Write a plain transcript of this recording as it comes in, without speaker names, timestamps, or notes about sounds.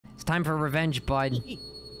It's time for revenge, bud.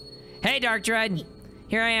 Hey, Dark Dread.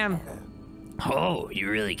 Here I am. Oh, you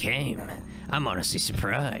really came. I'm honestly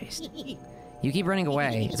surprised. You keep running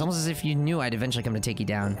away. It's almost as if you knew I'd eventually come to take you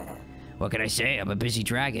down. What can I say? I'm a busy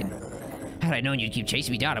dragon. Had I known you'd keep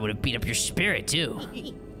chasing me down, I would have beat up your spirit, too.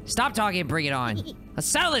 Stop talking and bring it on. Let's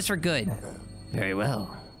settle this for good. Very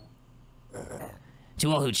well.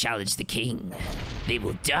 To all who challenge the king, they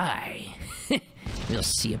will die. We'll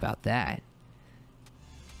see about that.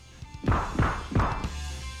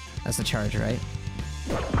 That's the charge, right?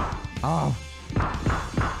 Oh.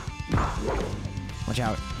 Watch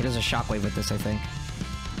out. He does a shockwave with this, I think.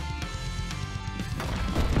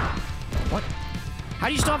 What? How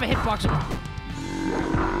do you still have a hitbox?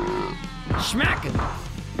 Smack him!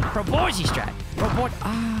 Proporzi strat!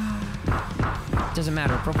 Doesn't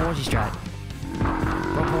matter. Proporzi strat.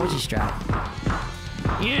 Proporzi strat.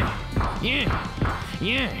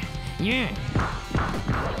 Yeah.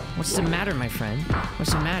 What's the matter, my friend?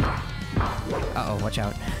 What's the matter? Uh-oh, watch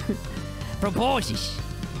out. Proporzies.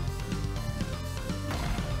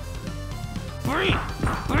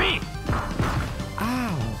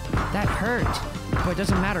 Ow! That hurt. But it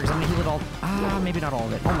doesn't matter, because I'm gonna heal it all. Maybe not all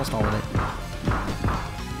of it. Almost all of it.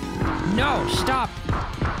 No! Stop!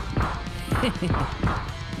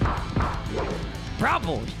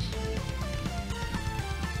 Problems!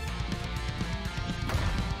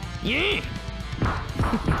 Yeah!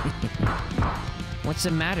 What's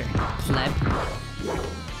the matter, pleb?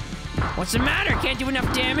 What's the matter? Can't do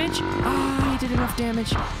enough damage? You did enough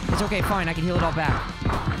damage. It's okay, fine, I can heal it all back.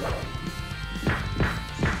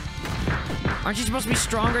 Aren't you supposed to be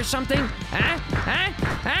strong or something? Huh?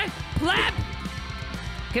 Pleb!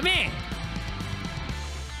 Come here!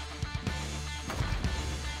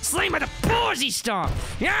 Slain by the palsy stomp!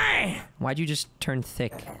 Yeah! Why'd you just turn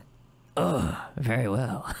thick? Oh, very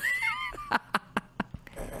well.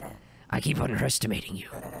 I keep underestimating you.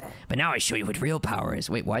 But now I show you what real power is.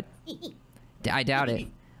 Wait, what? I doubt it.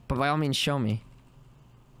 But by all means, show me.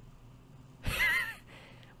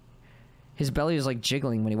 His belly is like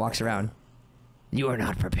jiggling when he walks around. You are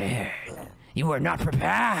not prepared. You are not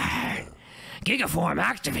prepared. Gigaform,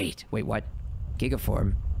 activate. Wait, what?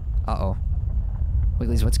 Gigaform? Uh-oh.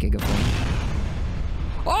 Wigglies, what's Gigaform?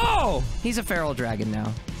 Oh! He's a feral dragon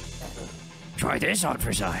now. Try this on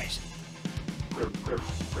for size.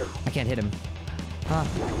 I can't hit him. Huh.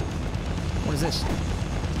 What is this?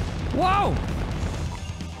 Whoa!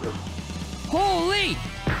 Holy!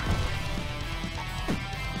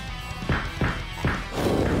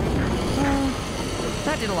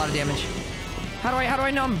 That did a lot of damage. How do I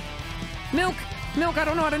numb? Milk! Milk, I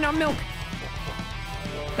don't know how to numb milk.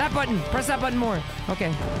 That button, press that button more.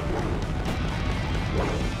 Okay.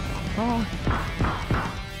 Oh.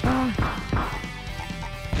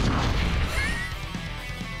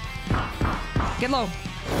 Get low.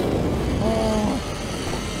 Oh.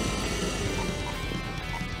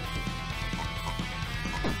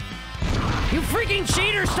 You freaking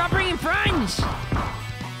cheater! Stop bringing friends!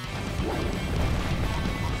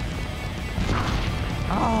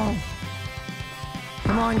 Oh.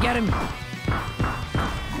 Come on, get him.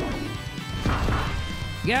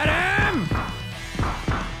 Get him!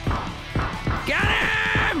 Get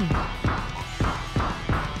him!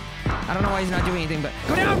 I don't know why he's not doing anything, but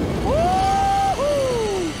go down!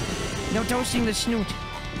 Woo-hoo! No toasting the snoot.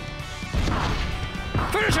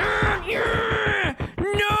 Finish him! Yeah!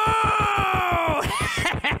 No!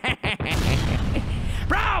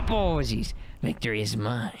 Bravo, boys! Victory is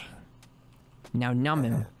mine. Now numb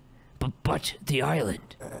him. But the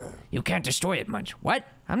island. You can't destroy it much. What?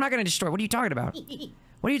 I'm not gonna destroy it. What are you talking about?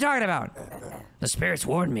 What are you talking about? The spirits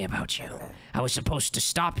warned me about you. I was supposed to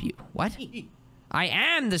stop you. What? I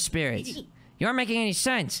am the spirits. You aren't making any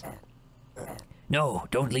sense. No,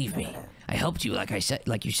 don't leave me. I helped you like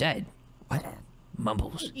you said. What?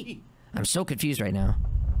 Mumbles. I'm so confused right now.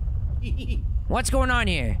 What's going on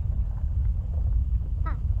here?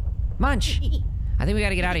 Munch! I think we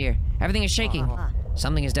gotta get out of here. Everything is shaking.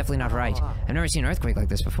 Something is definitely not right. I've never seen an earthquake like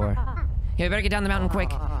this before. Yeah, we better get down the mountain quick.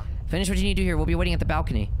 Finish what you need to do here. We'll be waiting at the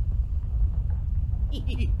balcony.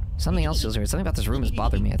 Something else feels weird. Something about this room is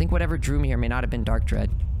bothering me. I think whatever drew me here may not have been Dark Dread.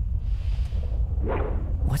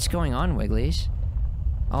 What's going on, Wigglies?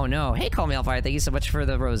 Oh no. Hey, Call Me Hellfire. Thank you so much for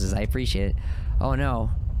the roses. I appreciate it. Oh no.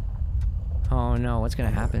 Oh no. What's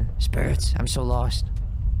gonna happen? Spirits. I'm so lost.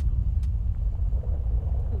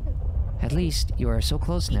 At least you are so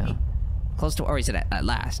close now. Close to, or he said at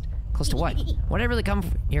last. Close to what? What did I really come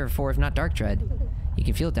here for if not Dark Dread? You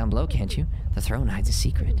can feel it down below, can't you? The throne hides a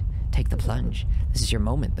secret. Take the plunge. This is your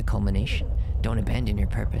moment, the culmination. Don't abandon your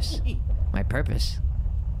purpose. My purpose?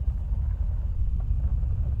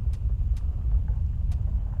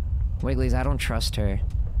 Wigglies, I don't trust her.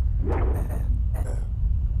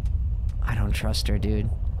 I don't trust her, dude.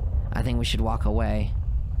 I think we should walk away.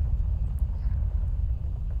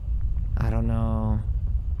 I don't know.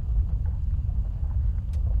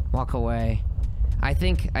 Walk away. I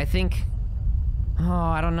think... Oh,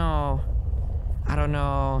 I don't know. I don't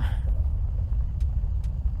know.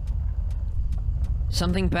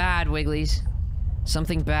 Something bad, Wigglies.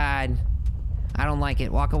 Something bad. I don't like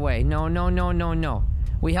it. Walk away. No, no, no, no, no.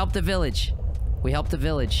 We help the village. We help the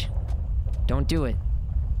village. Don't do it.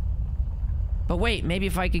 But wait, maybe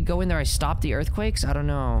if I could go in there, I stop the earthquakes? I don't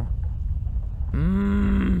know.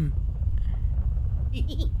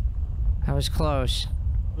 That was close.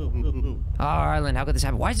 Oh, island, how could this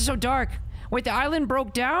happen? Why is it so dark? Wait, the island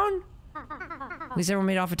broke down? At least everyone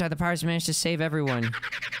made off with time. The pirates managed to save everyone.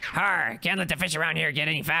 Har! Can't let the fish around here get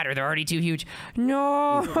any fatter. They're already too huge.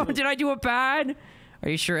 No! Did I do it bad? Are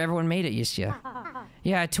you sure everyone made it, Yustia?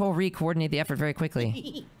 Yeah, I told Ree coordinate the effort very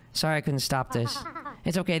quickly. Sorry I couldn't stop this.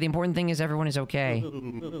 It's okay, the important thing is everyone is okay.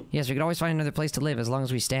 Yes, we could always find another place to live as long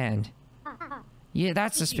as we stand. Yeah,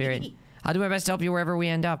 that's the spirit. I'll do my best to help you wherever we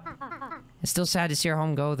end up. It's still sad to see our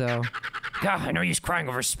home go, though. God, I know you're crying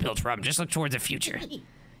over spilled rum. Just look towards the future.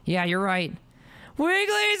 Yeah, you're right.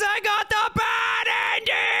 Wigglies, I got the bad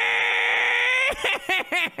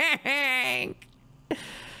ending!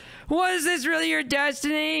 Was this really your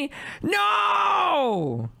destiny?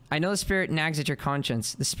 No! I know the spirit nags at your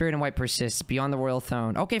conscience. The spirit in white persists beyond the royal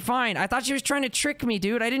throne. Okay, fine. I thought she was trying to trick me,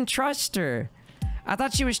 dude. I didn't trust her. I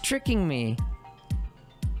thought she was tricking me.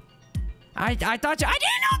 I thought I didn't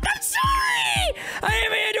know. I'm sorry! I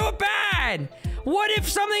didn't mean to do it bad! What if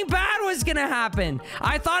something bad was gonna happen?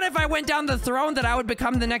 I thought if I went down the throne that I would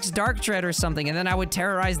become the next Dark Tread or something, and then I would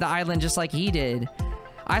terrorize the island just like he did.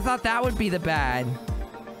 I thought that would be the bad.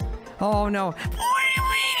 Oh no. What are you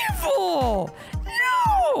waiting for?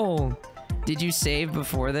 No! Did you save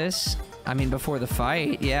before this? I mean, before the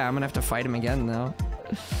fight? Yeah, I'm gonna have to fight him again, though.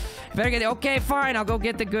 Better get... Okay, fine, I'll go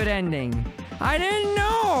get the good ending. I didn't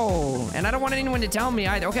know! And I don't want anyone to tell me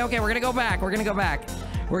either. Okay, we're gonna go back. We're gonna go back.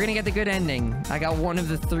 We're gonna get the good ending. I got one of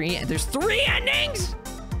the three... There's 3 endings?!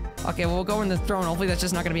 Okay, well, we'll go in the throne. Hopefully that's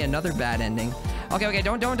just not gonna be another bad ending. Okay,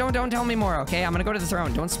 don't tell me more, okay? I'm gonna go to the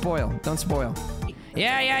throne. Don't spoil. Don't spoil.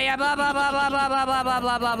 Yeah, blah, blah, blah, blah, blah, blah, blah, blah,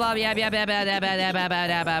 blah, blah, blah,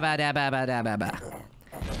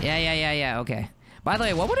 yeah, okay. By the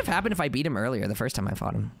way, what would have happened if I beat him earlier, the first time I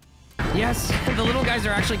fought him? Yes, the little guys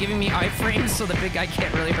are actually giving me iframes, so the big guy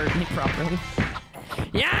can't really hurt me properly.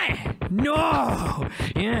 Yeah! No!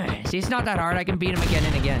 Yeah. See, it's not that hard. I can beat him again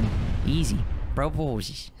and again. Easy.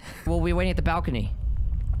 Proposes. Well, we're waiting at the balcony.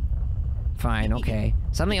 Fine, okay.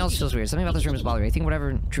 Something else feels weird. Something about this room is bothering me. I think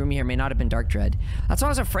whatever drew me here may not have been Dark Dread. That's what I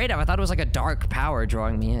was afraid of. I thought it was like a dark power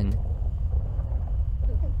drawing me in.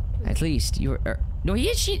 At least you are... No,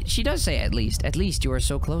 she does say at least. At least you are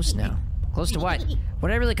so close now. Close to what? What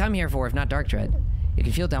did I really come here for if not Dark Dread? You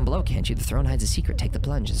can feel it down below, can't you? The throne hides a secret. Take the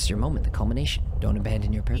plunge. This is your moment, the culmination. Don't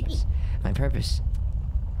abandon your purpose. My purpose.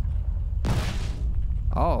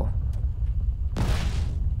 Oh.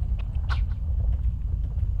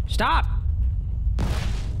 Stop!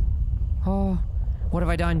 Oh, what have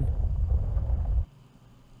I done?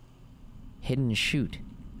 Hidden chute.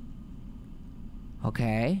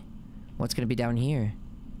 Okay. What's gonna be down here?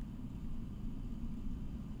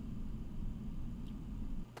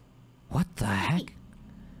 What the heck?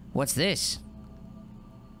 What's this?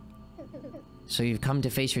 So you've come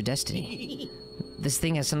to face your destiny. This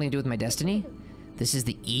thing has something to do with my destiny? This is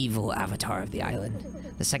the evil avatar of the island.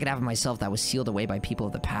 The second half of myself that was sealed away by people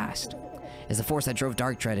of the past. Is the force that drove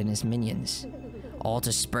Dark Dread and his minions. All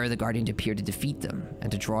to spur the Guardian to appear to defeat them,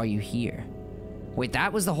 and to draw you here. Wait,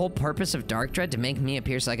 that was the whole purpose of Dark Dread? To make me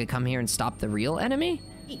appear so I could come here and stop the real enemy?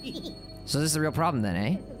 So this is the real problem then,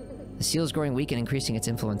 eh? The seal is growing weak and increasing its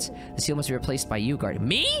influence. The seal must be replaced by you, Guardian.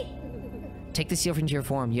 Me?! Take the seal into your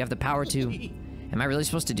form. You have the power to... Am I really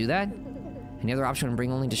supposed to do that? Any other option would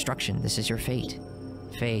bring only destruction. This is your fate.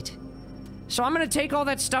 Fate. So I'm gonna take all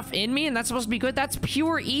that stuff in me and that's supposed to be good? That's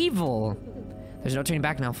pure evil! There's no turning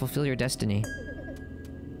back now. Fulfill your destiny.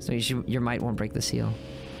 So your might won't break the seal.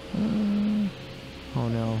 Oh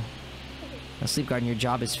no. Now, Sleep Guardian, your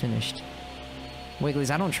job is finished. Wigglies,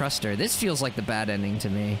 I don't trust her. This feels like the bad ending to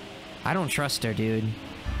me. I don't trust her, dude.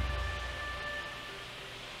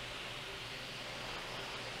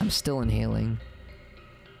 I'm still inhaling.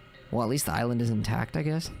 Well, at least the island is intact, I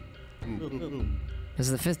guess. This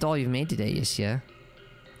is the 5th doll you've made today, Yustia.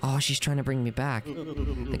 Oh, she's trying to bring me back.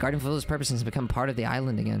 The Guardian fulfilled his purpose and has become part of the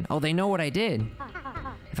island again. Oh, they know what I did.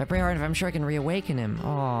 If I pray hard enough, I'm sure I can reawaken him.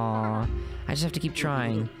 Aww. I just have to keep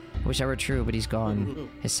trying. Wish that were true, but he's gone.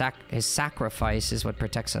 His sacrifice is what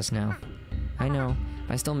protects us now. I know.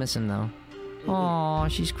 I still miss him, though. Aw,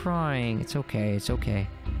 she's crying. It's okay, it's okay.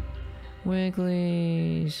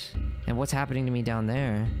 Wigglies. And what's happening to me down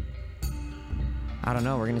there? I don't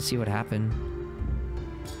know, we're gonna see what happened.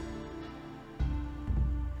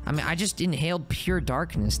 I mean, I just inhaled pure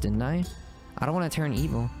darkness, didn't I? I don't want to turn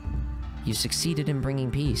evil. You succeeded in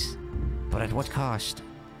bringing peace. But at what cost?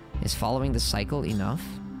 Is following the cycle enough?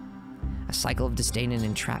 A cycle of disdain and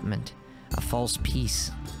entrapment. A false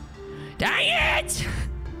peace. Dang it!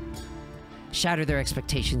 Shatter their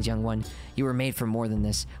expectations, young one. You were made for more than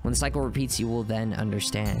this. When the cycle repeats, you will then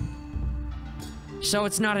understand. So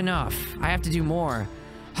it's not enough. I have to do more.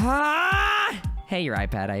 Ah! Hey, your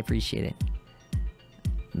iPad. I appreciate it.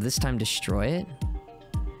 This time, destroy it.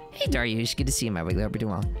 Hey, Dariush. Good to see you, my wiggly. Hope you're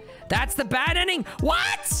doing well. That's the bad ending.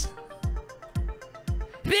 What?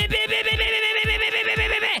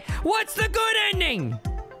 What's the good ending?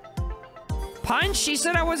 Punch? She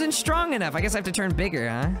said I wasn't strong enough. I guess I have to turn bigger,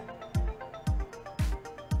 huh?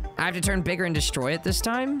 I have to turn bigger and destroy it this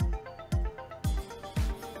time?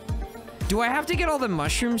 Do I have to get all the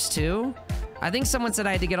mushrooms too? I think someone said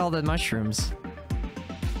I had to get all the mushrooms.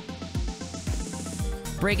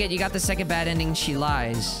 Break it, you got the second bad ending, she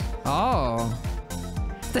lies. Oh.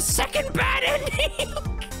 The second bad ending?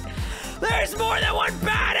 There's more than one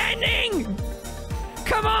bad ending!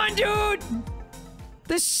 Come on, dude!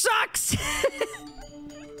 This sucks!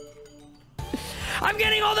 I'm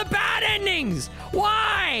getting all the bad endings!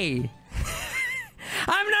 Why?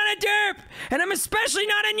 I'm not a derp! And I'm especially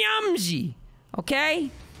not a Nyamji!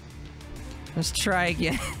 Okay? Let's try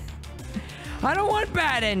again. I don't want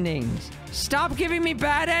bad endings! Stop giving me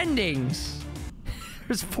bad endings!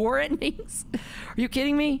 There's 4 endings? Are you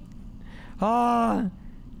kidding me? Oh.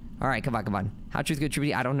 Alright, come on, come on. How truth, good,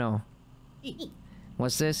 truth, I don't know.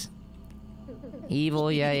 What's this?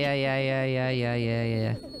 Evil, yeah.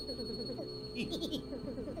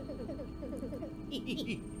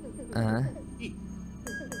 Uh-huh.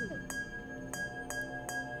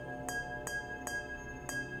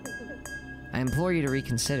 I implore you to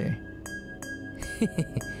reconsider.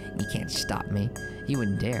 You can't stop me. You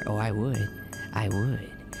wouldn't dare. Oh, I would. I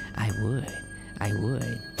would. I would. I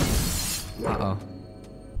would. Uh-oh.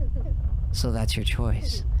 So that's your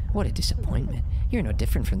choice. What a disappointment. You're no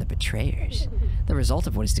different from the betrayers. The result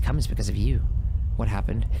of what is to come is because of you. What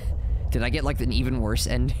happened? Did I get, like, an even worse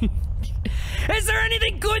ending? Is there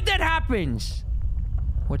anything good that happens?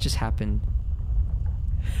 What just happened?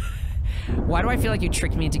 Why do I feel like you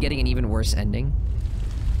tricked me into getting an even worse ending?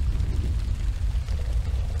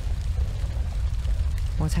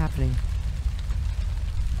 What's happening?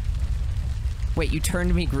 Wait, you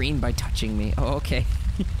turned me green by touching me. Oh, okay.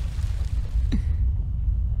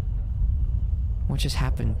 What just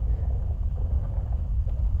happened?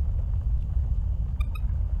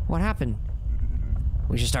 What happened?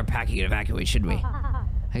 We should start packing and evacuate, should we? I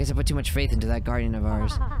guess I put too much faith into that guardian of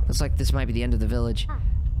ours. Looks like this might be the end of the village.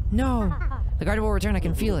 No! The guardian will return, I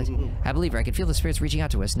can feel it. I believe her, I can feel the spirits reaching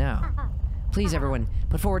out to us now. Please, everyone,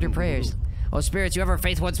 put forward your prayers. Oh, spirits, you have our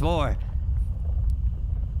faith once more!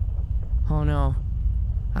 Oh no.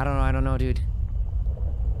 I don't know, dude.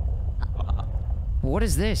 What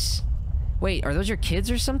is this? Wait, are those your kids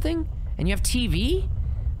or something? And you have TV?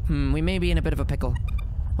 We may be in a bit of a pickle.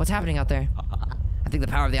 What's happening out there? I think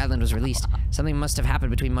the power of the island was released. Something must have happened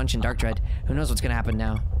between Munch and Darkdread. Who knows what's gonna happen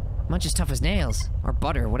now? Munch is tough as nails. Or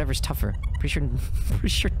butter, whatever's tougher. Pretty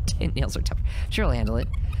sure nails are tougher. Sure, I'll handle it.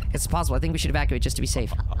 It's possible. I think we should evacuate just to be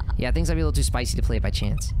safe. Yeah, things might be a little too spicy to play it by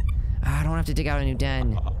chance. I don't have to dig out a new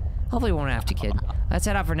den. Hopefully we won't have to, kid. Let's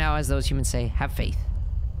head out for now, as those humans say. Have faith.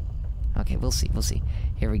 Okay, we'll see. We'll see.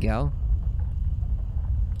 Here we go.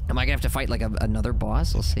 Am I gonna have to fight like another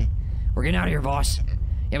boss? We'll see. We're getting out of here, boss.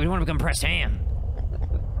 Yeah, we don't want to become pressed ham.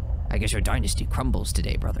 I guess your dynasty crumbles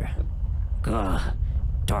today, brother. Ugh.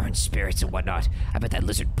 Darn spirits and whatnot. I bet that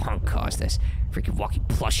lizard punk caused this. Freaking walking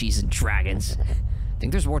plushies and dragons. I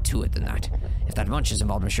think there's more to it than that. If that Munch is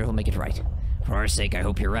involved, I'm sure he'll make it right. For our sake, I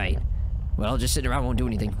hope you're right. Well, just sitting around won't do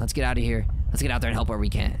anything. Let's get out of here. Let's get out there and help where we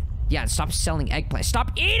can. Yeah, and stop selling eggplants.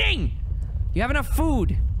 Stop eating! You have enough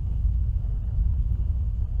food.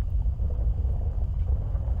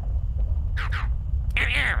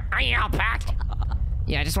 Are you all packed?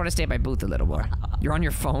 Yeah, I just want to stay at my booth a little more. You're on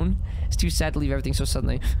your phone? It's too sad to leave everything so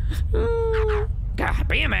suddenly. God,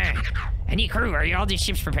 be a man. Any crew, are all these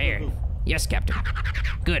ships prepared? Yes, Captain.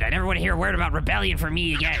 Good, I never want to hear a word about rebellion from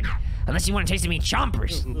me again. Unless you want to taste of me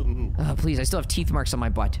chompers. Please, I still have teeth marks on my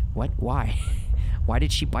butt. What? Why? Why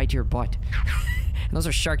did she bite your butt? And those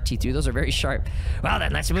are shark teeth, dude. Those are very sharp. Well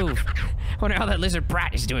then, let's move. Wonder how that lizard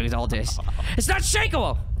brat is doing with all this. It's not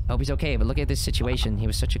shakeable! I hope he's okay, but look at this situation. He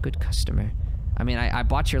was such a good customer. I mean, I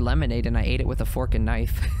bought your lemonade and I ate it with a fork and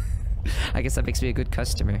knife. I guess that makes me a good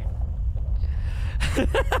customer.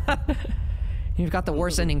 You've got the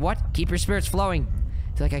worst ending. What? Keep your spirits flowing.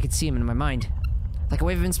 I feel like I can see him in my mind. Like a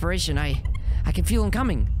wave of inspiration, I can feel him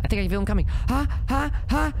coming. I think I can feel him coming. Ha, ha,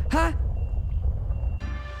 ha, ha!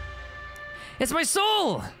 It's my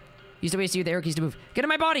soul! Use the ways to use the arrow keys to move. Get in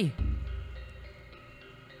my body!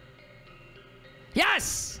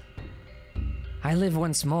 Yes! I live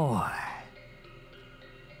once more.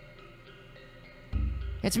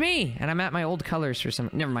 It's me! And I'm at my old colors for some...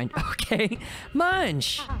 Never mind. Okay.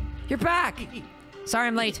 Munch! You're back! Sorry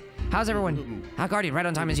I'm late. How's everyone? Guardian, right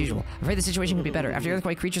on time as usual. I'm afraid the situation could be better. After the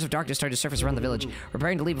earthquake, creatures of darkness started to surface around the village. We're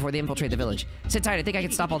preparing to leave before they infiltrate the village. Sit tight, I think I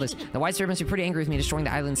can stop all this. The White Spirit must be pretty angry with me destroying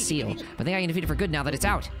the island's seal. But I think I can defeat it for good now that it's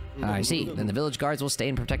out. I see. Then the village guards will stay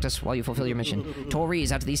and protect us while you fulfill your mission. Tori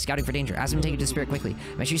is out to the east scouting for danger. Ask him to take you to the spirit quickly.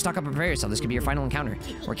 Make sure you stock up and prepare yourself. This could be your final encounter.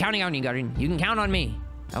 We're counting on you, Guardian. You can count on me.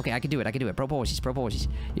 Okay, I can do it. I can do it. Proposes.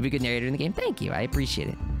 You'll be a good narrator in the game. Thank you. I appreciate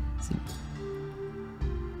it.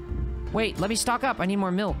 Wait, let me stock up. I need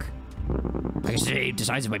more milk. I can say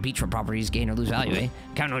decides if my beachfront properties gain or lose value, eh?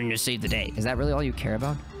 Count on you to save the day. Is that really all you care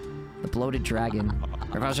about? The bloated dragon.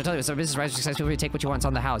 Or I'll tell you, so business rise success, feel free to take what you want. It's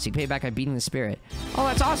on the house. You can pay it back by beating the spirit. Oh,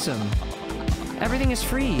 that's awesome. Everything is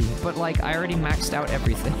free, but like I already maxed out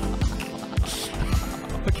everything.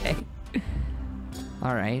 Okay.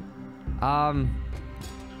 All right.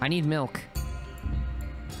 I need milk.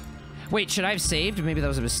 Wait, should I have saved? Maybe that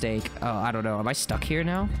was a mistake. Oh, I don't know. Am I stuck here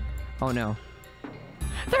now? Oh no.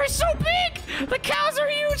 They're so big! The cows are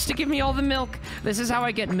huge to give me all the milk. This is how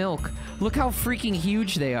I get milk. Look how freaking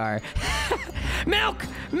huge they are. Milk!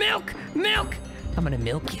 Milk! Milk! I'm gonna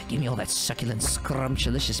milk you. Give me all that succulent,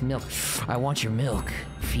 scrumptious milk. I want your milk.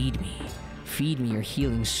 Feed me. Feed me your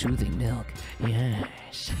healing, soothing milk.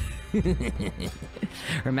 Yes.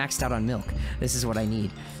 We're maxed out on milk. This is what I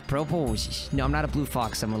need. Propose. No, I'm not a blue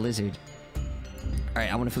fox. I'm a lizard. All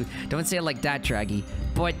right, I want a food. Don't say it like that, Draggy.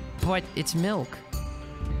 But it's milk.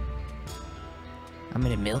 I'm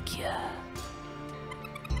gonna milk you.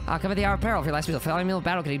 Cover the hour of peril for your last meal. The following meal of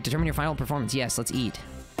battle can determine your final performance. Yes, let's eat.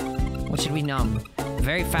 What should we numb?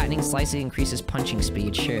 Very fattening slicing increases punching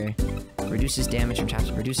speed. Sure. Reduces damage from taps.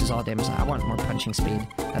 Reduces all damage. I want more punching speed.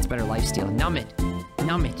 That's better lifesteal. Numb it.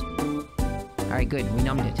 Numb it. All right, good. We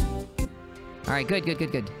numbed it. All right, good.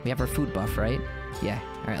 We have our food buff, right? Yeah.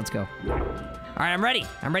 All right, let's go. All right, I'm ready.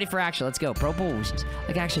 I'm ready for action. Let's go. Propose.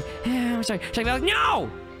 Like, actually, I'm sorry. Should I be like, no!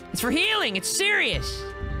 It's for healing. It's serious.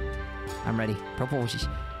 I'm ready. Propose.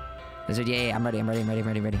 Lizard, yeah, I'm ready. I'm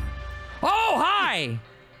ready. Oh, hi!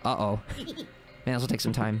 Uh-oh. Man, this will take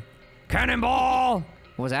some time. Cannonball!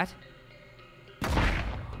 What was that?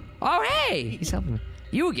 Oh, hey! He's helping me.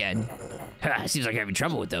 You again? Seems like you're having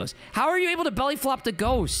trouble with those. How are you able to belly flop the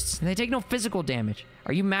ghosts? They take no physical damage.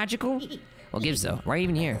 Are you magical? Well, gives though. Why are you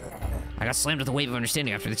even here? I got slammed with a wave of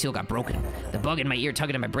understanding after the seal got broken. The bug in my ear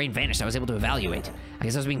tugging at my brain vanished. I was able to evaluate. I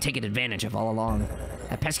guess I was being taken advantage of all along.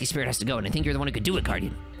 That pesky spirit has to go, and I think you're the one who could do it,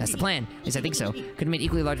 Guardian. That's the plan. At least I think so. Could have made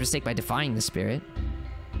equally large mistake by defying the spirit.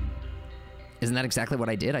 Isn't that exactly what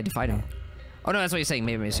I did? I defied him. Oh no, that's what you're saying.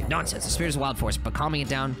 Maybe a mistake. Nonsense. The spirit is a wild force, but calming it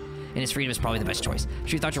down in its freedom is probably the best choice. I'm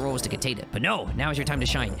sure you thought your role was to contain it, but no, now is your time to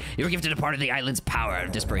shine. You were gifted a part of the island's power out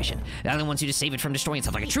of desperation. The island wants you to save it from destroying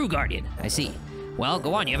itself like a true guardian. I see. Well,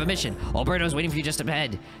 go on, you have a mission. Alberto is waiting for you just up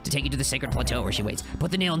ahead to take you to the sacred plateau where she waits.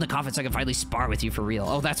 Put the nail in the coffin so I can finally spar with you for real.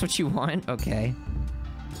 Oh, that's what you want? Okay.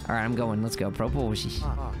 Alright, I'm going. Let's go. Propose.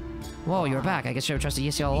 Whoa, you're back. I guess you have trusted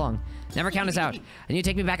Yessi all along. Never count us out. And you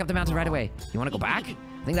take me back up the mountain right away. You want to go back?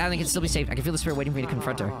 I think the island can still be safe. I can feel the spirit waiting for you to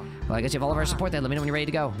confront her. Well, I guess you have all of our support then. Let me know when you're ready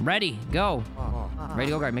to go. Ready. Go. Ready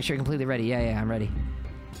to go, guard. Make sure you're completely ready. Yeah, I'm ready.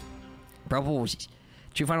 Propose.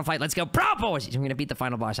 True final fight. Let's go. Propose. I'm going to beat the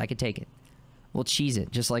final boss. I can take it. We'll cheese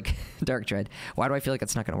it, just like Dark Dread. Why do I feel like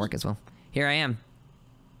it's not going to work as well? Here I am.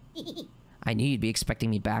 I knew you'd be expecting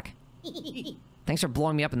me back. Thanks for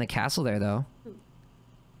blowing me up in the castle there, though.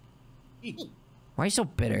 Why are you so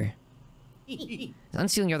bitter? Is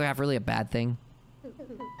unsealing your other half really a bad thing?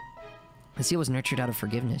 The seal was nurtured out of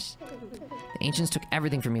forgiveness. The ancients took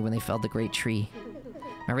everything from me when they felled the great tree.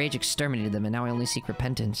 My rage exterminated them, and now I only seek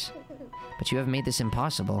repentance. But you have made this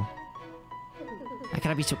impossible. I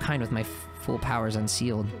cannot be so kind with my full powers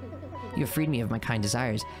unsealed. You have freed me of my kind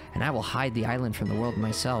desires, and I will hide the island from the world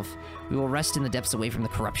myself. We will rest in the depths away from the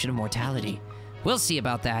corruption of mortality. We'll see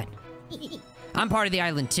about that. I'm part of the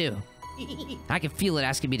island, too. I can feel it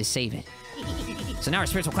asking me to save it. So now our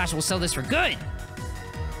spiritual clash will sell this for good!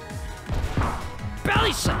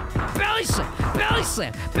 Belly slam! Belly slam! Belly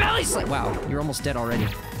slam! Belly slam! Wow, you're almost dead already.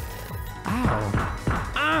 Ow.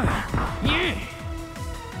 Yeah.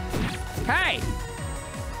 Hey!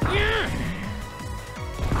 Yeah.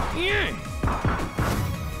 Yeah.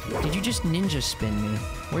 Did you just ninja spin me?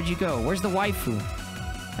 Where'd you go? Where's the waifu?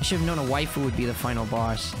 I should have known a waifu would be the final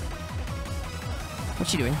boss.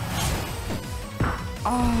 What's she doing?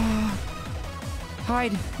 Oh.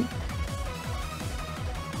 Hide.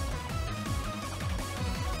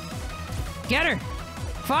 Get her!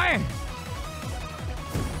 Fire!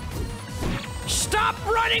 Stop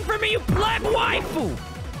running from me, you pleb waifu!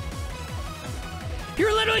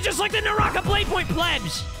 You're literally just like the Naraka Blade Point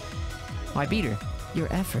plebs! Oh, I beat her. Your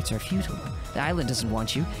efforts are futile. The island doesn't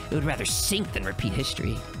want you. It would rather sink than repeat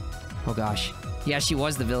history. Oh gosh. Yeah, she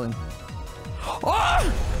was the villain.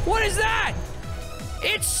 Oh! What is that?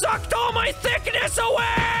 It sucked all my thickness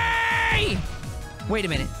away! Wait a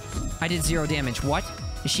minute. I did 0 damage. What?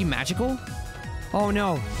 Is she magical? Oh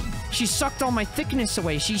no. She sucked all my thickness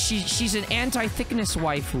away. She's an anti-thickness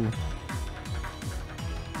waifu.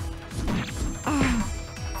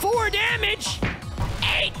 4 damage!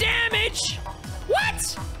 8 damage!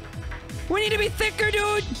 What? We need to be thicker,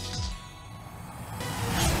 dude!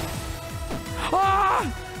 Ah!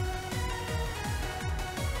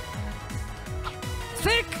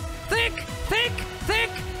 Thick, thick, thick, thick,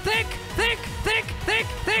 thick, thick, thick, thick,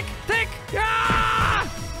 thick, thick! Ah!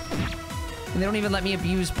 And they don't even let me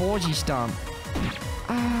abuse Borgie Stomp.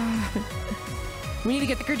 Ah. We need to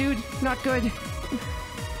get thicker, dude. Not good.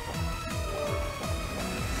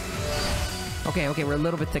 Okay, okay, we're a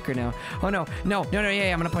little bit thicker now. Oh no, no, no, no,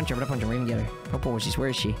 yeah, I'm gonna punch her, we're gonna get her. Oh, Borgies, where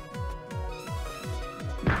is she?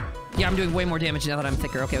 Yeah, I'm doing way more damage now that I'm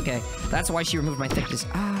thicker. Okay, okay. That's why she removed my thickness.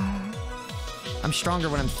 Ah. I'm stronger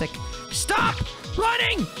when I'm thick. Stop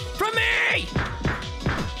running from me!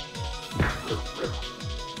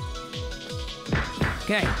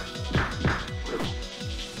 Okay.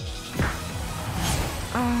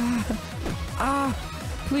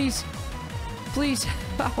 Please. Please.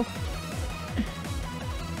 Ow.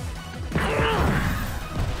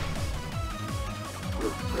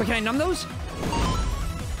 Wait, can I numb those?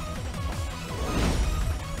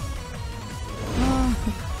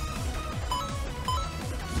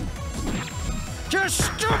 Just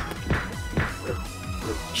stop!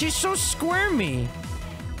 She's so squirmy.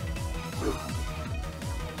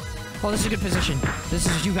 Oh, this is a good position. This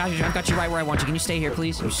is you guys. I've got you right where I want you. Can you stay here,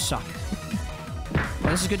 please? You suck. Oh,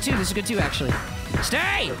 this is good too. This is good too, actually.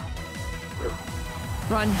 Stay!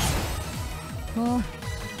 Run. Oh.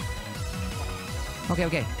 Okay,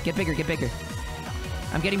 okay. Get bigger, get bigger.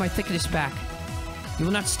 I'm getting my thickness back. You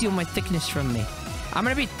will not steal my thickness from me. I'm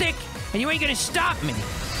gonna be thick, and you ain't gonna stop me.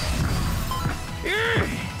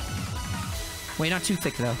 Wait, not too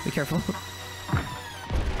thick, though. Be careful.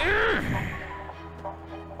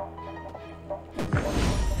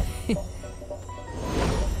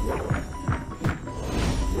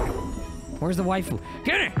 Where's the waifu?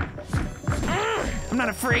 Get her! I'm not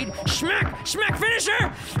afraid. Smack! Smack! Finish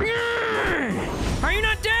her! Are you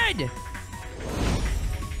not dead?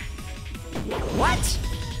 What?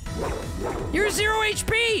 You're 0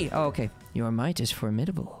 HP! Oh, okay. Your might is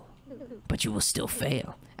formidable. But you will still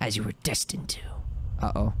fail, as you were destined to.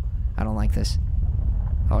 Uh-oh. I don't like this.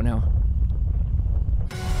 Oh, no.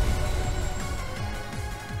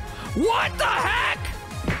 What the heck?!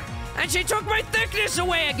 And she took my thickness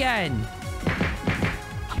away again!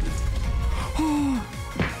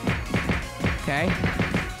 Okay.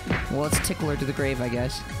 Well, let's tickle her to the grave, I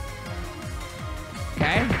guess.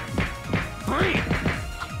 Okay.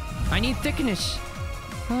 I need thickness.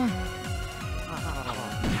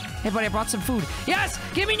 Hey, buddy, I brought some food. Yes!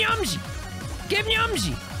 Give me Nyamji! Give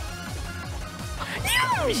Nyamji!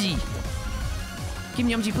 Nyamji! Give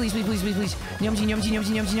me Nyamji, please, please, please, please, please. Nyamji, Nyamji,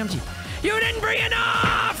 Nyamji, Nyamji, Nyamji. You didn't bring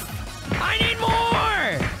enough! I need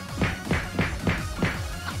more!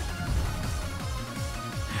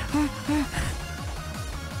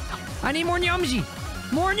 I need more Nyamji!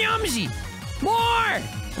 More Nyamji! More!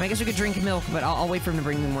 I guess we could drink milk, but I'll wait for him to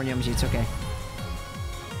bring me more Nyamji. It's okay.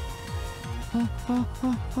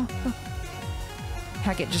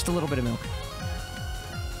 Heck it, just a little bit of milk.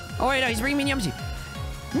 Oh wait, no, he's bringing me Nyamji.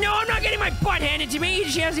 No, I'm not getting my butt handed to me.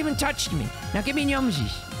 She hasn't even touched me. Now give me Nyamji.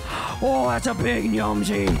 Oh, that's a big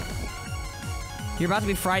Nyamji. You're about to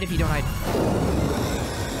be fried if you don't hide.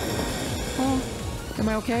 Oh, am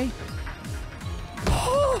I okay?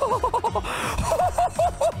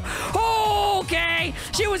 Okay,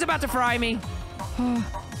 she was about to fry me.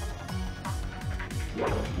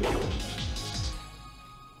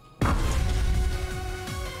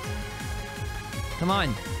 Come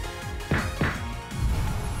on.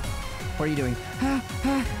 What are you doing?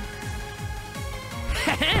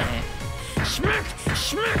 Smack!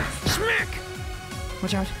 Smack! Smack!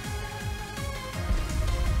 Watch out.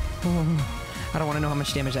 Oh, I don't want to know how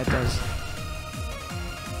much damage that does.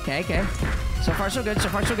 Okay, okay. So far, so good. So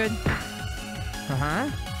far, so good. Uh-huh.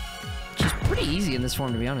 She's pretty easy in this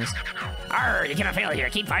form, to be honest. Arr, you cannot fail here.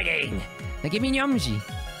 Keep fighting. Now give me Nyamji.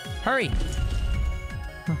 Hurry.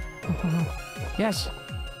 Yes.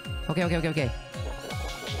 Okay, okay, okay, okay.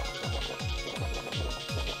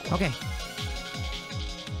 Okay.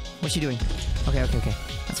 What's she doing? Okay, okay, okay.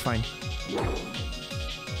 That's fine.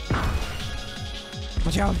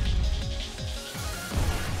 Watch out.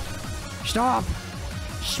 Stop.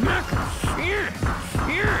 Smack! Here!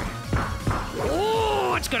 Here!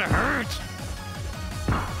 Oh, it's gonna hurt!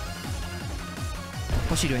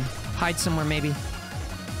 What's she doing? Hide somewhere, maybe.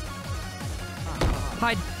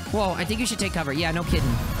 Hide. Whoa, I think you should take cover. Yeah, no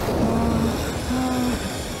kidding.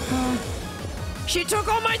 She took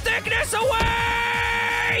all my thickness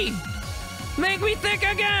away! Make me thick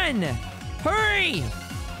again! Hurry!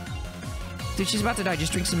 Dude, she's about to die.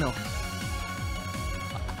 Just drink some milk.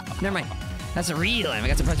 Never mind. That's a real aim. I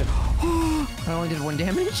got some pressure. I only did 1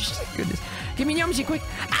 damage. Goodness. Give me Nyamji, quick.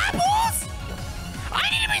 Apples! I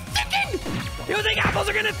need to be thickened! You think apples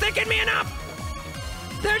are gonna thicken me enough?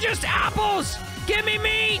 They're just apples! Give me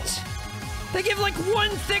meat! They give like 1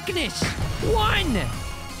 thickness. 1!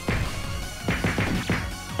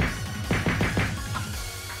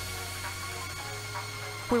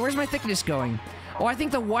 Wait, where's my thickness going? Oh, I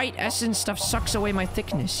think the white essence stuff sucks away my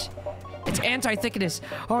thickness. It's anti-thickness.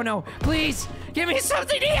 Oh no, please, give me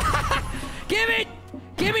something to eat. Give it!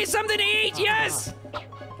 Give me something to eat, yes!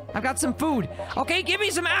 I've got some food. Okay, give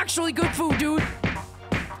me some actually good food, dude.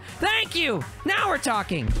 Thank you! Now we're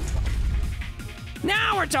talking.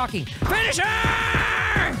 Now we're talking. Finish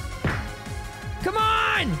her! Come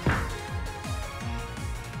on!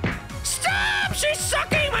 Stop! She's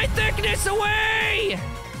sucking my thickness away!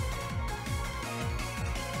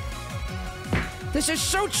 This is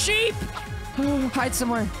so cheap! Hide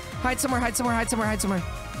somewhere. Hide somewhere, hide somewhere, hide somewhere, hide somewhere.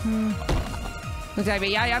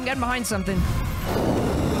 Okay, yeah, I'm getting behind something.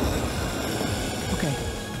 Okay.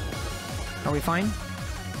 Are we fine?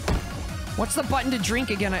 What's the button to drink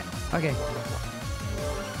again? Okay.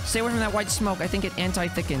 Stay away from that white smoke. I think it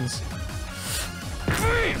anti-thickens.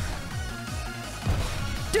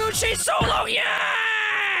 Dude, she's so low!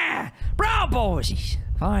 Yeah! Bro, boys!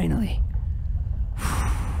 Finally.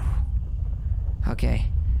 Okay.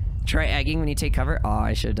 Try egging when you take cover. Oh,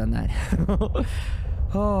 I should have done that.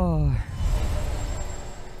 Oh.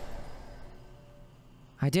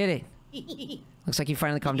 I did it. Looks like you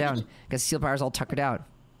finally calmed down. Guess Steel Power's all tuckered out.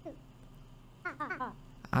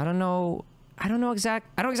 I don't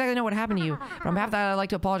exactly know what happened to you, but on behalf of that, I'd like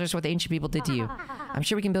to apologize for what the ancient people did to you. I'm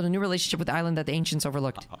sure we can build a new relationship with the island that the ancients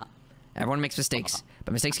overlooked. Everyone makes mistakes,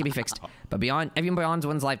 but mistakes can be fixed. But even beyond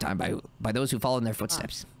one's lifetime, by those who follow in their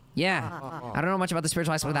footsteps. Yeah, I don't know much about the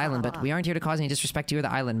spiritual aspect of the island, but we aren't here to cause any disrespect to you or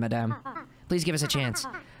the island, madame. Please give us a chance.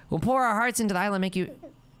 We'll pour our hearts into the island, make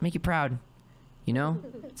you proud. You know,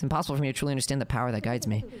 it's impossible for me to truly understand the power that guides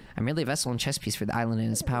me. I'm merely a vessel and chess piece for the island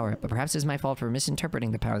and its power, but perhaps it is my fault for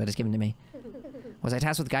misinterpreting the power that is given to me. Was I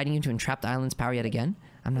tasked with guiding you to entrap the island's power yet again?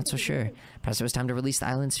 I'm not so sure. Perhaps it was time to release the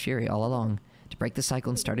island's fury all along, to break the cycle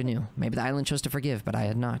and start anew. Maybe the island chose to forgive, but I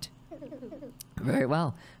had not. Very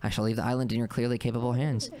well. I shall leave the island in your clearly capable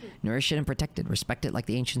hands. Nourish it and protect it. Respect it like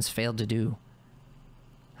the ancients failed to do.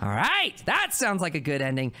 All right, that sounds like a good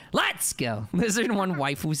ending. Let's go. Lizard 1,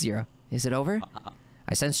 Waifu 0. Is it over?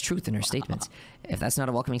 I sense truth in her statements. If that's not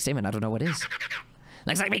a welcoming statement, I don't know what is.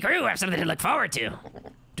 Looks like me crew have something to look forward to.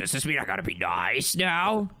 Does this mean I gotta be nice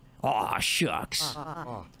now? Aw, shucks.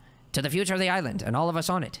 To the future of the island, and all of us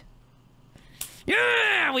on it.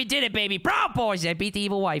 Yeah, we did it, baby. Proud boys. I beat the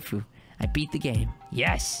evil waifu. I beat the game.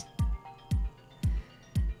 Yes.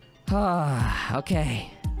 Ah,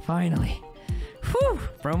 okay. Finally. Whew.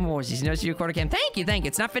 From Warsies. Notice your quarter cam. Thank you, thank you.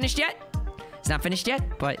 It's not finished yet. It's not finished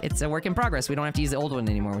yet, but it's a work in progress. We don't have to use the old one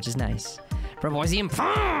anymore, which is nice. From Warsies and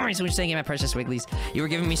Furry. So much thank you, my precious Wigglies. You were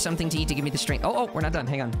giving me something to eat to give me the strength. Oh, we're not done.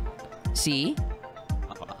 Hang on. See?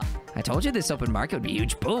 I told you this open market would be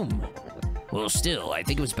huge. Boom. Well, still, I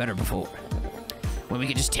think it was better before. When we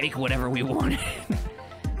could just take whatever we wanted.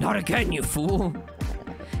 Not again, you fool.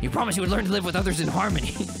 You promised you would learn to live with others in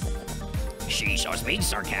harmony. Sheesh, I was being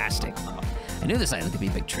sarcastic. I knew this island could be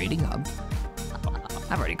a big trading hub.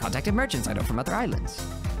 I've already contacted merchants I know from other islands.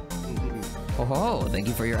 Oh ho, thank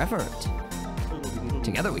you for your effort.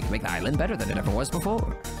 Together we can make the island better than it ever was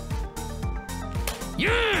before.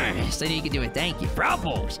 Yes, I knew you could do it. Thank you.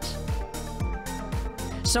 Bravo.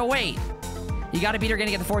 So wait, You gotta beat her again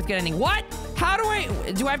to get the 4th good ending. What? How do I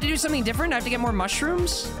have to do something different? I have to get more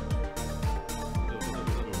mushrooms?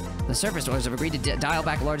 The surface dwellers have agreed to dial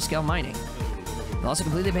back large-scale mining. They'll also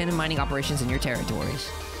completely abandon mining operations in your territories.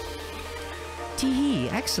 Tee-hee,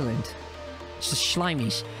 excellent. It's the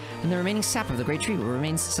Schleimies. And the remaining sap of the great tree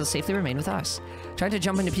will still safely remain with us. Try to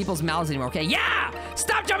jump into people's mouths anymore, okay? Yeah!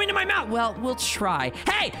 Stop jumping into my mouth! Well, we'll try.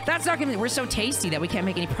 Hey, that's not gonna... We're so tasty that we can't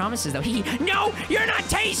make any promises, though. No, you're not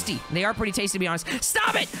tasty! They are pretty tasty, to be honest.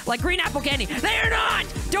 Stop it! Like green apple candy. They are not!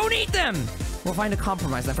 Don't eat them! We'll find a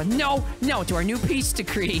compromise, my friend. No, to our new peace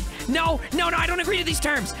decree. No, I don't agree to these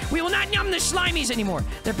terms. We will not yum the Schleimies anymore.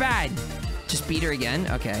 They're bad. Just beat her again?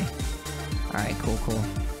 Okay. All right, cool.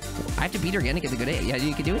 I have to beat her again to get the good A. Yeah,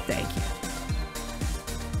 you can do it. Thank you.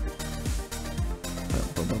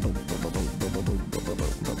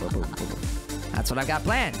 That's what I've got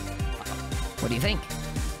planned. What do you think?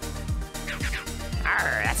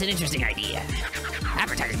 Arr, that's an interesting idea.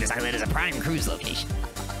 Advertising this island as a prime cruise location.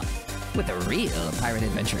 With a real pirate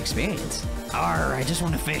adventure experience. Arr, I just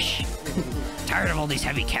want to fish. Tired of all these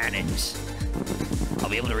heavy cannons. I'll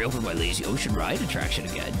be able to reopen my lazy ocean ride attraction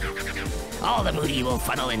again. All the booty will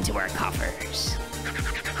funnel into our coffers.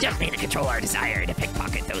 Just need to control our desire to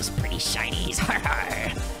pickpocket those pretty shinies.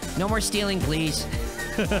 No more stealing, please.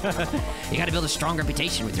 You gotta build a strong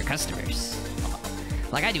reputation with your customers.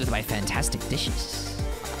 Like I do with my fantastic dishes.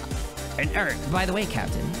 And, by the way,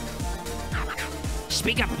 Captain.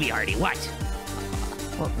 Speak up, Beardy, what?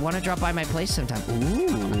 Well, want to drop by my place sometime?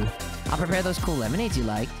 Ooh. I'll prepare those cool lemonades you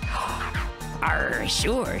like. Arr,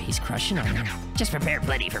 sure. He's crushing on her. Just prepare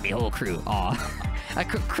plenty for me whole crew. Aw. A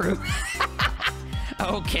crew.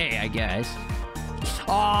 Okay, I guess.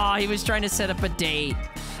 Oh, he was trying to set up a date.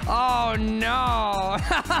 Oh, no.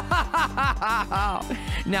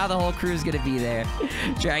 Now the whole crew's gonna be there.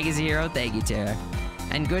 Dragon's hero, thank you, Tara.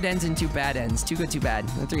 And good ends and 2 bad ends. 2 good, 2 bad.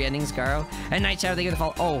 The 3 endings, Garo. And Night Shadow, they get the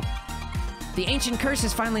fall. Oh. The ancient curse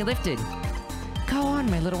is finally lifted. Go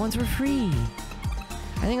on, my little ones, we're free.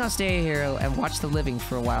 I think I'll stay here and watch the living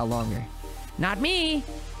for a while longer. Not me.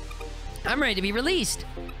 I'm ready to be released.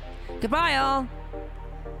 Goodbye, all.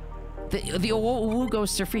 The Owo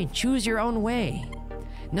ghosts are free. Choose your own way.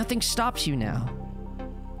 Nothing stops you now.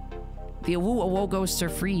 The Owo ghosts are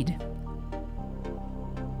freed.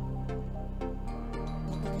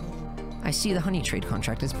 I see the honey trade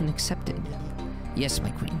contract has been accepted. Yes,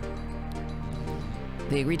 my queen.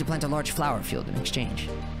 They agreed to plant a large flower field in exchange.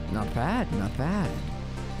 Not bad, not bad.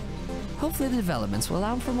 Hopefully the developments will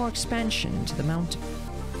allow for more expansion to the mountain.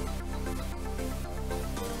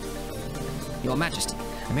 Your Majesty,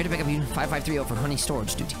 I'm here to pick up you 5530 for honey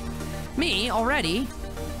storage duty. Me? Already?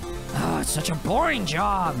 Oh, it's such a boring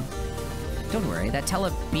job. Don't worry, that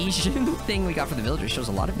television thing we got for the villagers shows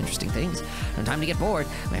a lot of interesting things. No time to get bored.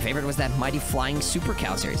 My favorite was that mighty flying super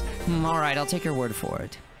cow series. All right, I'll take your word for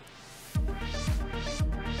it.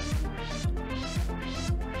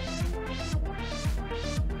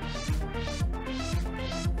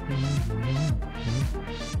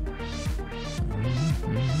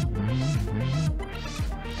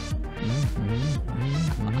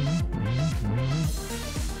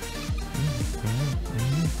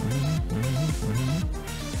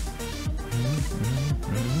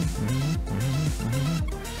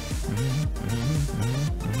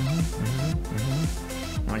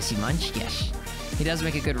 Want to see Munch? Yes. He does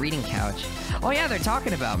make a good reading couch. Oh yeah, they're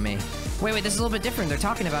talking about me. Wait, this is a little bit different. They're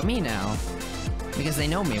talking about me now. Because they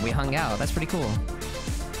know me. We hung out. That's pretty cool.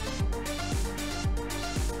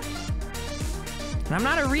 And I'm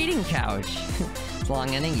not a reading couch. It's a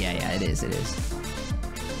long ending? Yeah, it is.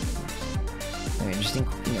 Very interesting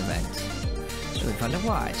cooking event. It's really fun to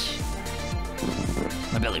watch.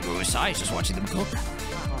 My belly grew a size just watching them cook.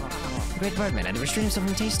 Great Birdman had to restrain himself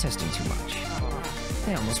from taste testing too much.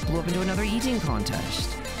 They almost blew up into another eating contest.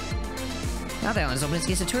 Now the island is open its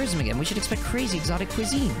gates to tourism again. We should expect crazy exotic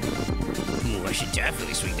cuisine. Ooh, I should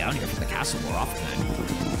definitely swing down here from the castle more often then.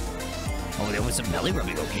 Oh, there was some belly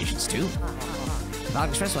rubbing locations too. The Valk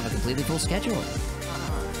Express will have a completely full schedule.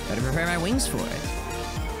 Better prepare my wings for it.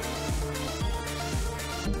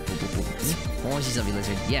 Oh, she's a lovely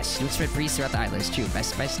lizard. Yes, you would spread breeze throughout the island. It's true.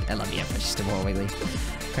 Best. I love you, just a more wiggly.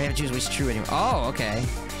 I have to choose what's true anymore. Oh, okay.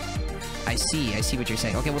 I see what you're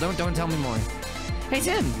saying. Okay, well, don't tell me more. Hey,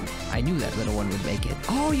 Tim! I knew that little one would make it.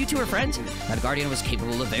 Oh, you two are friends? That guardian was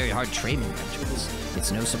capable of very hard training rituals.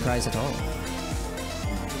 It's no surprise at all.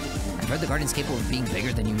 I've heard the guardian's capable of being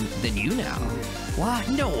bigger than you now. What?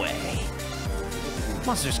 No way.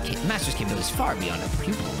 Master's capability is far beyond our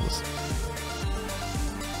pupils.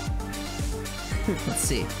 Let's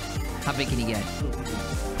see. How big can he get?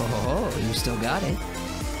 Oh, you still got it.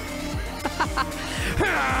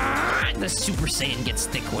 The Super Saiyan gets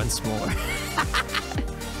thick once more.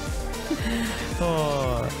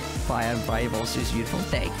 Oh, Fire Bolster is beautiful.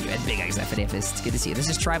 Thank you. And Big X FNFist. It's good to see you. This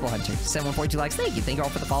is Tribal Hunter. 7142 likes. Thank you. Thank you all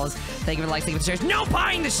for the follows. Thank you for the likes. Thank you for the shares. No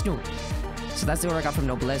buying the Snoop. So that's the order I got from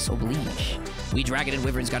Noblesse Oblige. We Dragon and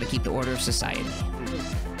Wyverns got to keep the order of society.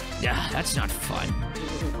 Yeah, that's not fun.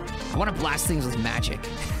 I want to blast things with magic.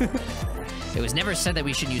 It was never said that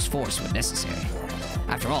we should use force when necessary.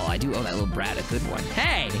 After all, I do owe that little brat a good one.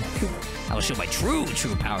 Hey! I will show my true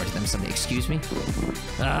power to them someday. Excuse me?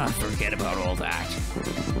 Forget about all that.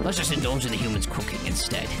 Let's just indulge in the humans' cooking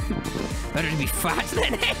instead. Better to be fat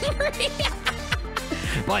than angry.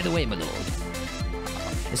 By the way, my lord,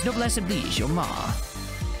 it's Noblesse Oblige, your ma.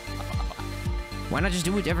 Why not just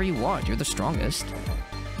do whatever you want? You're the strongest.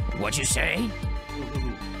 What'd you say?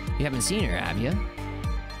 You haven't seen her, have you?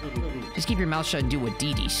 Just keep your mouth shut and do what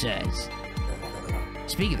Dee Dee says.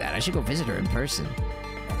 Speaking of that, I should go visit her in person.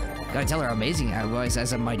 Gotta tell her how amazing I was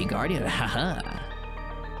as a mighty guardian. Haha.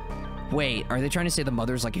 Wait, are they trying to say the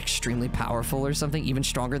mother's like extremely powerful or something? Even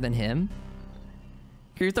stronger than him?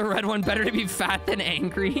 Here's the red one, better to be fat than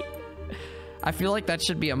angry. I feel like that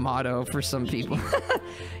should be a motto for some people.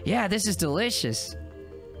 Yeah, this is delicious.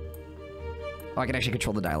 Oh, I can actually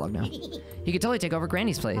control the dialogue now. You could totally take over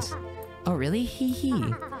Granny's place. Oh, really? Hee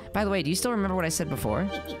hee. By the way, do you still remember what I said before?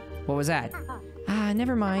 What was that?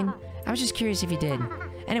 Never mind. I was just curious if you did.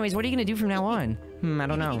 Anyways, what are you gonna do from now on? I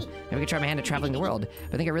don't know. Maybe I could try my hand at traveling the world,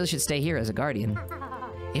 but I think I really should stay here as a guardian.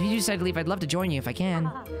 If you do decide to leave, I'd love to join you if I can.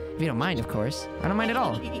 If you don't mind, of course. I don't mind at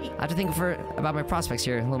all. I'll have to think about my prospects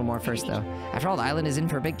here a little more first, though. After all, the island is in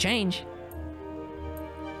for a big change.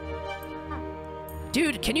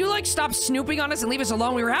 Dude, can you, like, stop snooping on us and leave us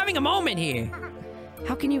alone? We were having a moment here.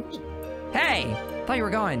 How can you... Hey! Thought you were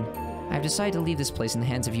gone. I've decided to leave this place in the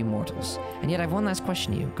hands of you mortals. And yet I've one last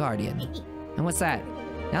question to you, Guardian. And what's that?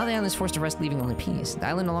 Now the island is forced to rest, leaving only peace. The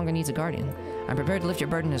island no longer needs a guardian. I'm prepared to lift your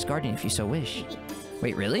burden as guardian if you so wish.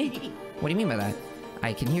 Wait, really? What do you mean by that?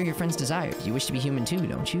 I can hear your friend's desires. You wish to be human too,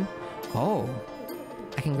 don't you? Oh.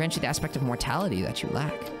 I can grant you the aspect of mortality that you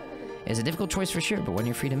lack. It's a difficult choice for sure, but one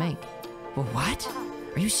you're free to make. Well, what?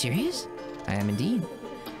 Are you serious? I am indeed.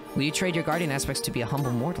 Will you trade your guardian aspects to be a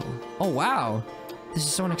humble mortal? Oh, wow. This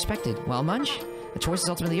is so unexpected. Well, Munch, the choice is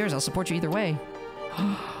ultimately yours. I'll support you either way.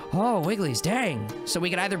 Oh, Wigglies, dang. So we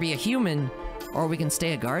could either be a human, or we can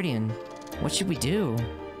stay a guardian. What should we do?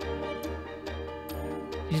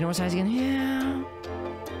 You know what size again? Yeah.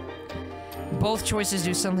 Both choices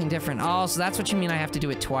do something different. Oh, so that's what you mean I have to do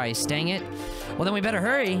it twice. Dang it. Well, then we better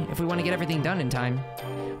hurry if we want to get everything done in time.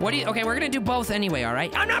 What do you... Okay, we're gonna do both anyway, all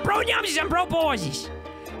right? I'm not pro yumsies, I'm pro boys.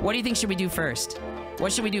 What do you think should we do first?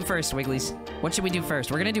 What should we do first, Wigglies? What should we do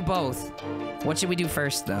first? We're gonna do both. What should we do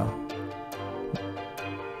first, though?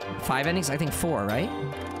 5 endings? I think 4, right?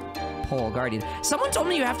 Pole, Guardian. Someone told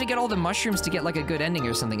me you have to get all the mushrooms to get, like, a good ending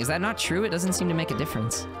or something. Is that not true? It doesn't seem to make a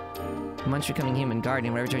difference. Munch becoming human,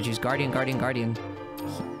 Guardian. Whatever you choose. Guardian, Guardian, Guardian.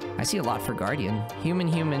 I see a lot for Guardian. Human,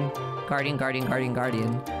 human. Guardian, Guardian, Guardian,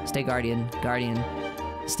 Guardian. Stay Guardian, Guardian.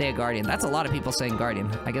 Stay a Guardian. That's a lot of people saying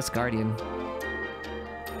Guardian. I guess Guardian.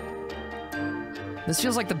 This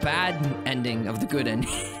feels like the bad ending of the good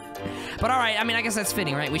ending. But alright, I mean, I guess that's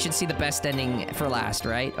fitting, right? We should see the best ending for last,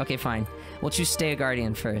 right? Okay, fine. We'll choose Stay a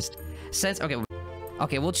Guardian first.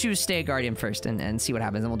 Okay, we'll choose Stay a Guardian first and see what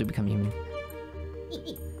happens, and we'll do Become Human.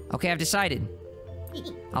 Okay, I've decided.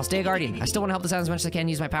 I'll stay a Guardian. I still want to help this island as much as I can and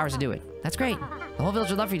use my powers to do it. That's great. The whole village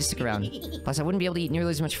would love for you to stick around. Plus, I wouldn't be able to eat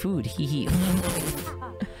nearly as much food. Hee hee.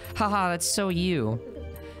 Haha, that's so you.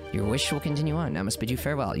 Your wish will continue on. I must bid you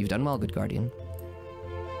farewell. You've done well, good Guardian.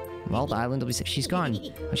 Well, the island will be safe. She's gone.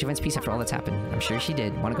 Well, she finds peace after all that's happened. I'm sure she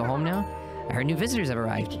did. Want to go home now? I heard new visitors have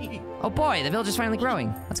arrived. Oh boy, the village is finally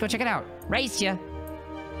growing. Let's go check it out. Race ya!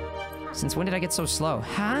 Since when did I get so slow?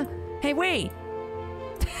 Huh? Hey, wait!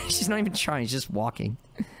 She's not even trying, she's just walking.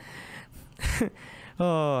 Oh,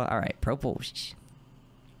 alright. Propose.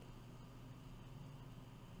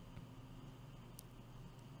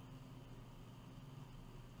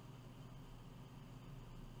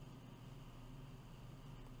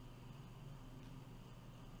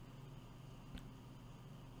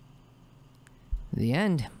 The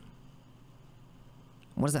end.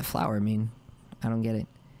 What does that flower mean? I don't get it.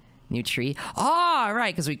 New tree? Oh,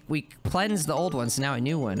 right, because we cleansed the old one, so now a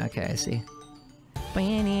new one. Okay, I see.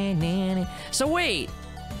 So wait,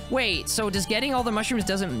 so does getting all the mushrooms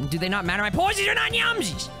do they not matter? My poisons are not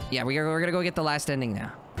yumsies! Yeah, we're gonna go get the last ending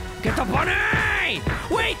now. Get the bunny!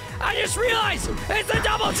 Wait, I just realized! It's the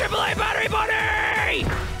double AAA battery bunny!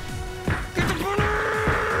 Get the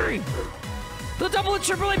bunny! The double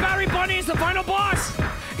AAA battery bunny is the final boss!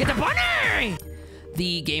 Get the bunny!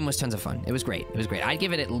 The game was tons of fun. It was great. It was great. I'd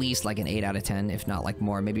give it at least like an 8 out of 10, if not like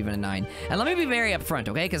more, maybe even a 9. And let me be very upfront,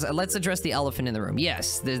 okay? Because let's address the elephant in the room.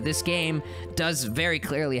 Yes, this game does very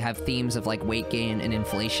clearly have themes of like weight gain and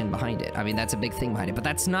inflation behind it. I mean, that's a big thing behind it, but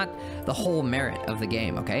that's not the whole merit of the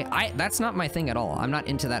game, okay? That's not my thing at all. I'm not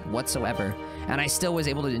into that whatsoever. And I still was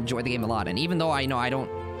able to enjoy the game a lot. And even though I know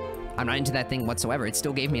I'm not into that thing whatsoever, it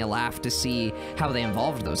still gave me a laugh to see how they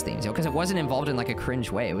involved those themes, you know, because it wasn't involved in like a cringe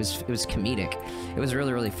way. It was comedic. It was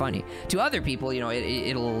really, really funny. To other people, you know,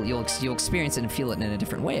 you'll experience it and feel it in a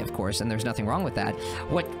different way, of course, and there's nothing wrong with that.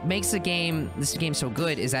 What makes this game so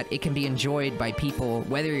good is that it can be enjoyed by people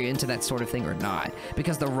whether you're into that sort of thing or not,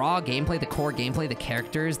 because the raw gameplay, the core gameplay, the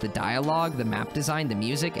characters, the dialogue, the map design, the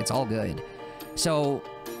music, it's all good. So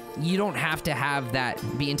you don't have to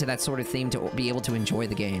be into that sort of theme to be able to enjoy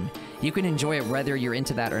the game. You can enjoy it whether you're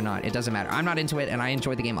into that or not. It doesn't matter. I'm not into it, and I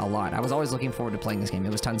enjoyed the game a lot. I was always looking forward to playing this game.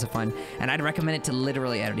 It was tons of fun, and I'd recommend it to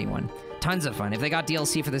literally anyone. Tons of fun. If they got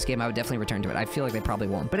DLC for this game, I would definitely return to it. I feel like they probably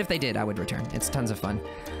won't, but if they did, I would return. It's tons of fun.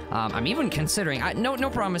 I'm even considering... No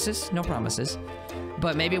promises. No promises.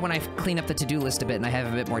 But maybe when I clean up the to-do list a bit and I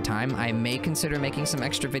have a bit more time, I may consider making some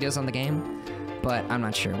extra videos on the game. But I'm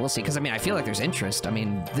not sure. We'll see. Because, I mean, I feel like there's interest. I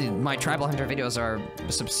mean, my Tribal Hunter videos are...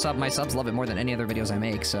 my subs love it more than any other videos I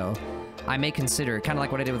make, so... I may consider, kind of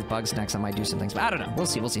like what I did with Bugs next, I might do some things. But I don't know. We'll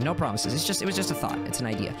see. We'll see. No promises. It was just a thought. It's an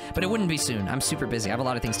idea. But it wouldn't be soon. I'm super busy. I have a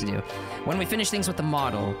lot of things to do. When we finish things with the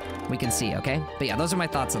model, we can see, okay? But yeah, those are my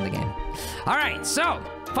thoughts on the game. All right, so...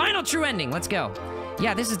 final true ending. Let's go.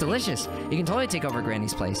 Yeah, this is delicious. You can totally take over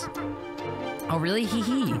Granny's place. Oh, really? Hee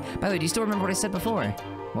hee. By the way, do you still remember what I said before?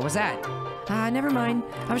 What was that? Never mind.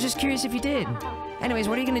 I was just curious if you did. Anyways,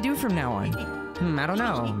 what are you gonna do from now on? I don't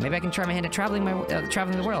know. Maybe I can try my hand at traveling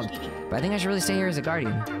the world. But I think I should really stay here as a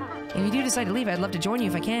guardian. If you do decide to leave, I'd love to join you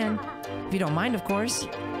if I can. If you don't mind, of course.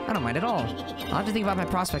 I don't mind at all. I'll have to think about my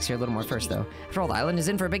prospects here a little more first, though. After all, the island is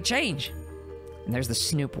in for a big change. And there's the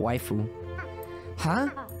Snoop waifu. Huh?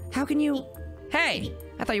 How can you... Hey!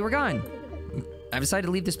 I thought you were gone. I've decided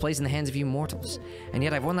to leave this place in the hands of you mortals. And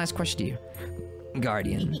yet I have one last question to you.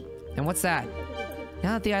 Guardian. And what's that?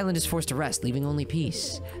 Now that the island is forced to rest, leaving only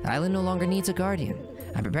peace, the island no longer needs a guardian.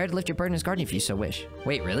 I'm prepared to lift your burden as guardian if you so wish.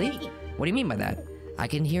 Wait, really? What do you mean by that? I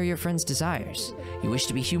can hear your friend's desires. You wish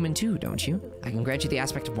to be human too, don't you? I can grant you the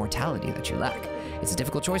aspect of mortality that you lack. It's a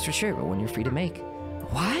difficult choice for sure, but one you're free to make.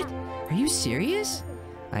 What? Are you serious?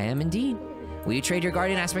 I am indeed. Will you trade your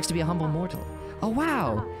guardian aspects to be a humble mortal? Oh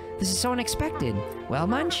wow, this is so unexpected. Well,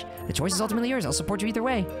 Munch, the choice is ultimately yours. I'll support you either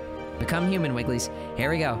way. Become human, Wigglies. Here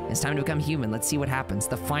we go. It's time to become human. Let's see what happens.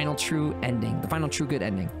 The final true ending. The final true good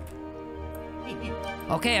ending.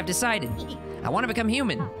 Okay, I've decided. I want to become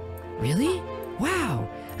human. Really? Wow.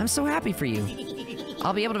 I'm so happy for you.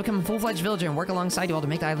 I'll be able to become a full-fledged villager and work alongside you all to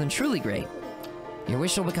make the island truly great. Your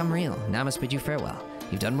wish will become real. Now I must bid you farewell.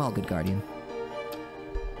 You've done well, good guardian.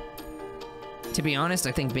 To be honest,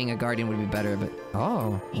 I think being a guardian would be better, but...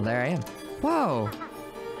 Oh, well, there I am. Whoa.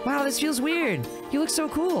 Wow, this feels weird. You look so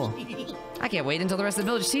cool. I can't wait until the rest of the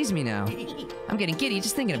village sees me now. I'm getting giddy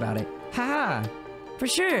just thinking about it. Haha. For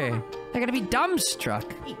sure. They're gonna be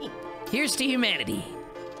dumbstruck. Here's to humanity.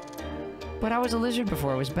 But I was a lizard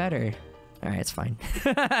before. It was better. Alright, it's fine.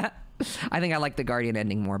 I think I like the guardian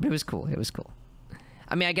ending more, but it was cool. It was cool.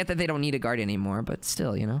 I mean, I get that they don't need a guardian anymore, but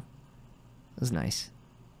still, you know? It was nice.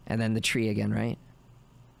 And then the tree again, right?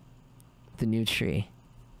 The new tree.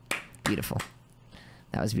 Beautiful.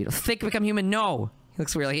 That was beautiful. Think become human? No! He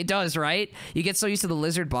looks weird. Like, it does, right? You get so used to the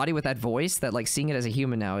lizard body with that voice that, like, seeing it as a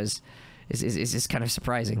human now is just kind of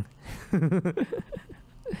surprising.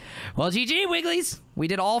 Well, GG, Wigglies! We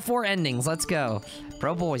did all 4 endings. Let's go.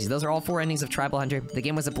 Pro boys, those are all 4 endings of Tribal Hunter. The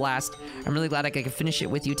game was a blast. I'm really glad I could finish it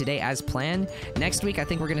with you today as planned. Next week, I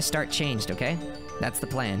think we're gonna start Changed, okay? That's the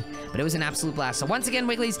plan. But it was an absolute blast. So once again,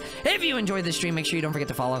 Wigglies, if you enjoyed this stream, make sure you don't forget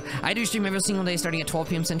to follow. I do stream every single day starting at 12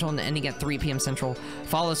 p.m. Central and ending at 3 p.m. Central.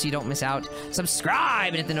 Follow so you don't miss out.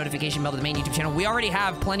 Subscribe and hit the notification bell to the main YouTube channel. We already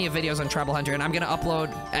have plenty of videos on Tribal Hunter, and I'm gonna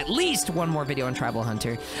upload at least 1 more video on Tribal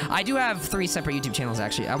Hunter. I do have 3 separate YouTube channels,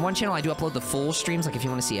 actually. On one channel, I do upload the full streams, like if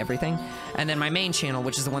you want to see everything. And then my main channel,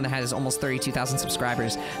 which is the one that has almost 32,000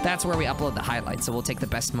 subscribers, that's where we upload the highlights. So we'll take the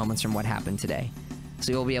best moments from what happened today.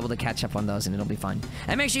 So you'll be able to catch up on those, and it'll be fun.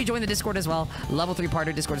 And make sure you join the Discord as well. Level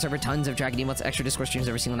 3-parter Discord server, tons of Dragon emotes, extra Discord streams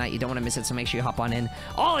every single night. You don't want to miss it, so make sure you hop on in.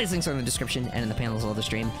 All these links are in the description and in the panels of the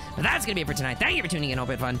stream. But that's going to be it for tonight. Thank you for tuning in. Hope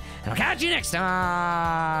you had fun, and I'll catch you next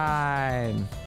time.